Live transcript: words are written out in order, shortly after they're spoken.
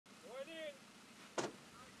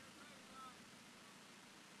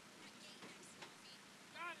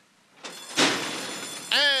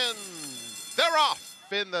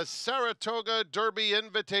off in the Saratoga Derby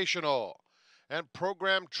Invitational. And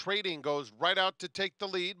Program Trading goes right out to take the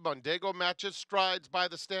lead. Mondego matches strides by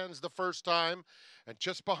the stands the first time. And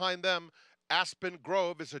just behind them, Aspen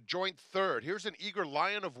Grove is a joint third. Here's an eager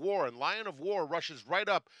Lion of War, and Lion of War rushes right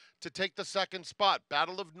up to take the second spot.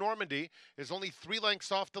 Battle of Normandy is only 3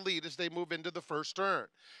 lengths off the lead as they move into the first turn.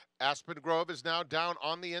 Aspen Grove is now down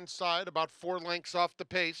on the inside, about 4 lengths off the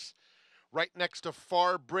pace, right next to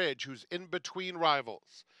Far Bridge, who's in between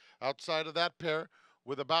rivals. Outside of that pair,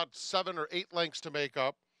 with about 7 or 8 lengths to make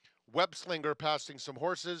up, Webslinger passing some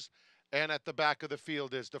horses, and at the back of the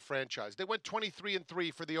field is the Franchise. They went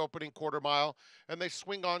 23-3 for the opening quarter mile, and they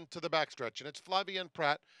swing on to the backstretch. And it's Flavien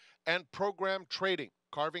Prat and Program Trading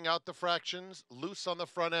carving out the fractions, loose on the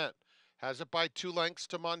front end. Has it by 2 lengths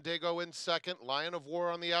to Mondego in second, Lion of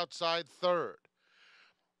War on the outside third.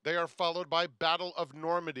 They are followed by Battle of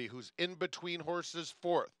Normandy, who's in between horses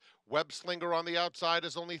fourth. Webslinger on the outside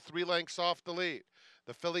is only 3 lengths off the lead.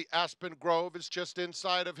 The filly Aspen Grove is just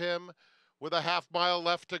inside of him with a half-mile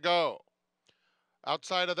left to go.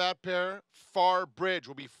 Outside of that pair, Far Bridge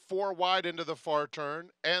will be 4 wide into the far turn,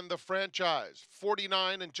 and the Franchise,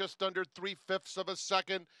 49 and just under 3/5 of a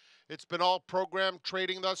second. It's been all Program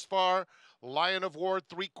Trading thus far. Lion of War,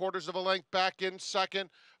 3/4 of a length back in second.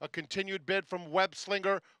 A continued bid from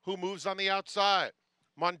Webslinger, who moves on the outside.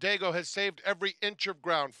 Mondego has saved every inch of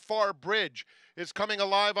ground. Far Bridge is coming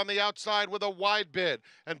alive on the outside with a wide bid.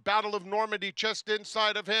 And Battle of Normandy just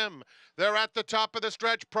inside of him. They're at the top of the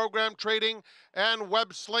stretch. Program Trading and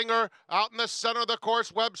Webslinger out in the center of the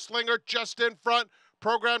course. Webslinger just in front.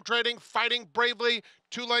 Program Trading fighting bravely,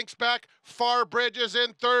 2 lengths back. Far Bridge is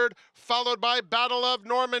in third, followed by Battle of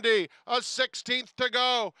Normandy, a 16th to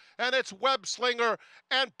go. And it's Webslinger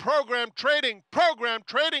and Program Trading. Program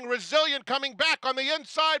Trading resilient coming back on the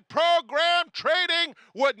inside. Program Trading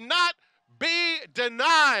would not be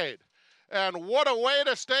denied. And what a way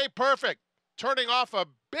to stay perfect, turning off a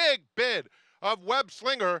big bid of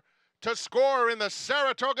Webslinger to score in the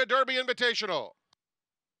Saratoga Derby Invitational.